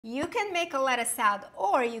You can make a lettuce salad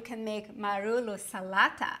or you can make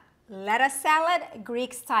Maroulosalata, lettuce salad,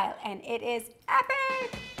 Greek style, and it is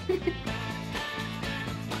epic!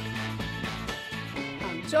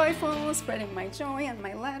 I'm joyful, spreading my joy on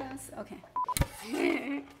my lettuce.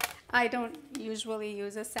 Okay. I don't usually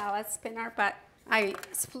use a salad spinner, but I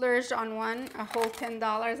splurged on one, a whole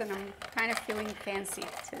 $10, and I'm kind of feeling fancy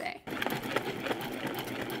today.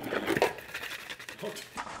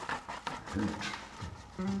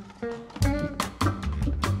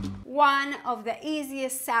 One of the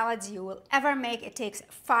easiest salads you will ever make. It takes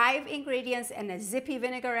 5 ingredients and a zippy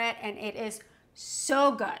vinaigrette, and it is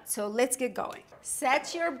so good. So let's get going.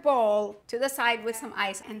 Set your bowl to the side with some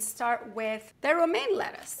ice and start with the romaine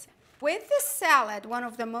lettuce. With this salad, one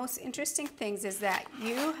of the most interesting things is that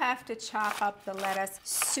you have to chop up the lettuce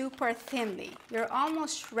super thinly. You're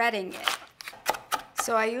almost shredding it.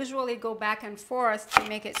 So I usually go back and forth to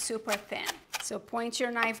make it super thin. So point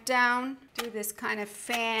your knife down, do this kind of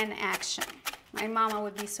fan action. My mama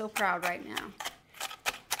would be so proud right now.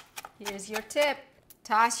 Here's your tip.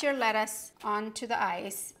 Toss your lettuce onto the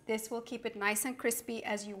ice. This will keep it nice and crispy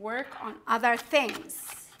as you work on other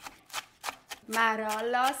things.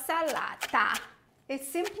 Maroulosalata. It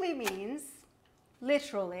simply means,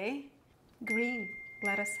 literally, green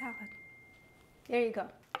lettuce salad. There you go.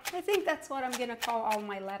 I think that's what I'm gonna call all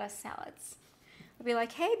my lettuce salads. I'll be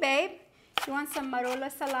like, hey babe, you want some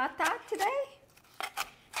Maroulosalata today?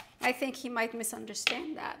 I think he might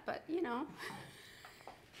misunderstand that, but you know.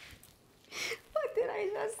 What did I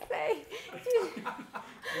just say?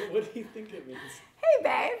 What do you think it means? Hey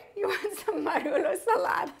babe, you want some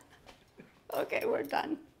Maroulosalata? Okay, we're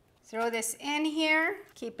done. Throw this in here.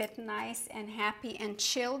 Keep it nice and happy and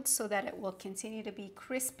chilled so that it will continue to be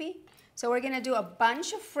crispy. So we're gonna do a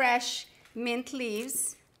bunch of fresh mint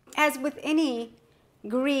leaves. As with any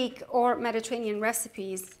Greek or Mediterranean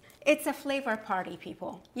recipes, it's a flavor party,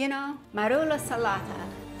 people. You know, Maroulosalata,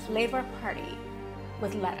 flavor party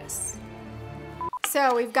with lettuce.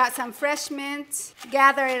 So we've got some fresh mint.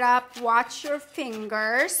 Gather it up, watch your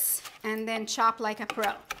fingers, and then chop like a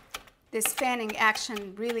pro. This fanning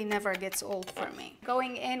action really never gets old for me.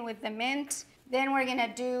 Going in with the mint, then we're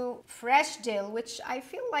gonna do fresh dill, which I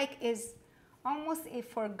feel like is almost a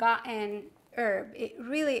forgotten herb. It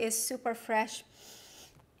really is super fresh,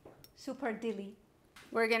 super dilly.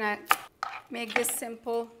 We're gonna make this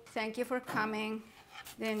simple. Thank you for coming.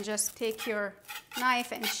 Then just take your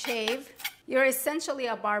knife and shave. You're essentially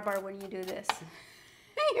a barber when you do this.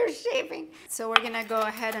 You're shaving. So we're gonna go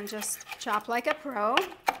ahead and just chop like a pro.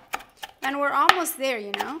 And we're almost there,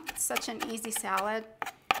 you know. It's such an easy salad.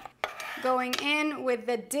 Going in with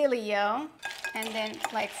the dillio and then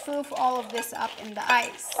like foof all of this up in the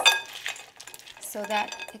ice so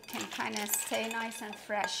that it can kind of stay nice and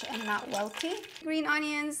fresh and not welty. Green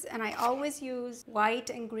onions, and I always use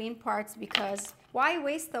white and green parts because why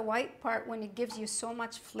waste the white part when it gives you so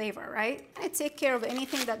much flavor, right? I take care of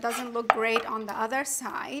anything that doesn't look great on the other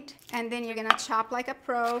side. And then you're gonna chop like a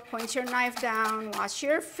pro, point your knife down, watch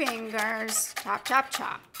your fingers, chop, chop,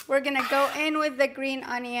 chop. We're gonna go in with the green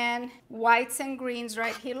onion, whites and greens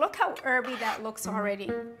right here. Look how herby that looks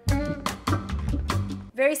already.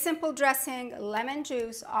 Very simple dressing, lemon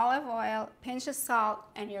juice, olive oil, pinch of salt,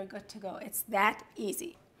 and you're good to go. It's that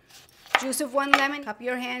easy. Juice of 1 lemon, cup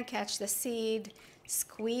your hand, catch the seed,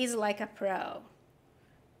 squeeze like a pro.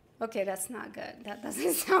 Okay, that's not good. That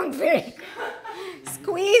doesn't sound very good.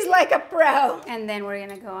 Squeeze like a pro. And then we're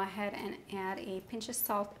gonna go ahead and add a pinch of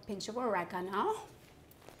salt, a pinch of oregano.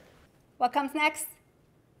 What comes next?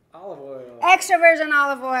 Olive oil. Extra virgin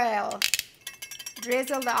olive oil.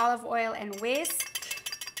 Drizzle the olive oil and whisk.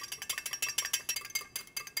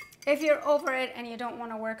 If you're over it and you don't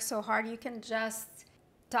want to work so hard, you can just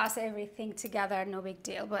toss everything together, no big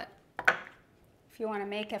deal. But if you want to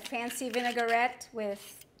make a fancy vinaigrette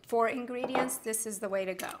with 4 ingredients, this is the way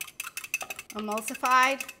to go.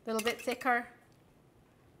 Emulsified, a little bit thicker.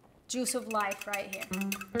 Juice of life right here.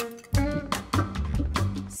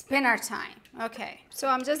 Spinner time. Okay, so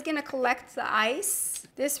I'm just gonna collect the ice.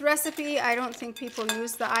 This recipe, I don't think people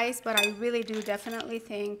use the ice, but I really do definitely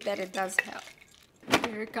think that it does help.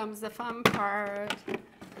 Here comes the fun part.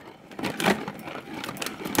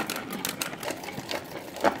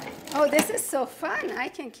 Oh, this is so fun. I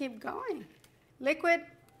can keep going. Liquid,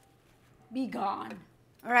 be gone.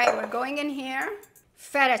 All right, we're going in here.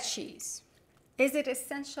 Feta cheese. Is it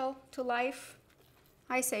essential to life?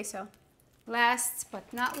 I say so. Last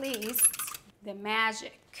but not least, the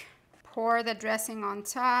magic. Pour the dressing on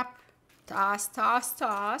top. Toss, toss,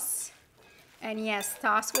 toss. And yes,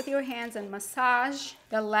 toss with your hands and massage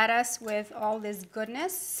the lettuce with all this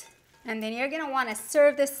goodness. And then you're gonna wanna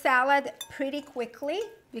serve this salad pretty quickly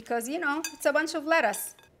because, you know, it's a bunch of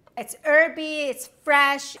lettuce. It's herby, it's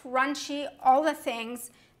fresh, crunchy, all the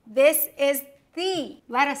things. This is the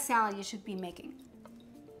lettuce salad you should be making.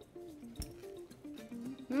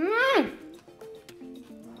 Mmm!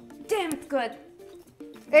 Damn, it's good.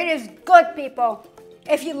 It is good, people.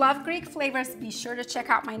 If you love Greek flavors, be sure to check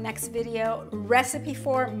out my next video, recipe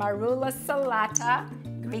for Maroulosalata.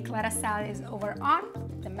 Greek lettuce salad is over on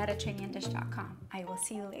themediterraneandish.com. I will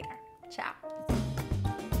see you later. Ciao.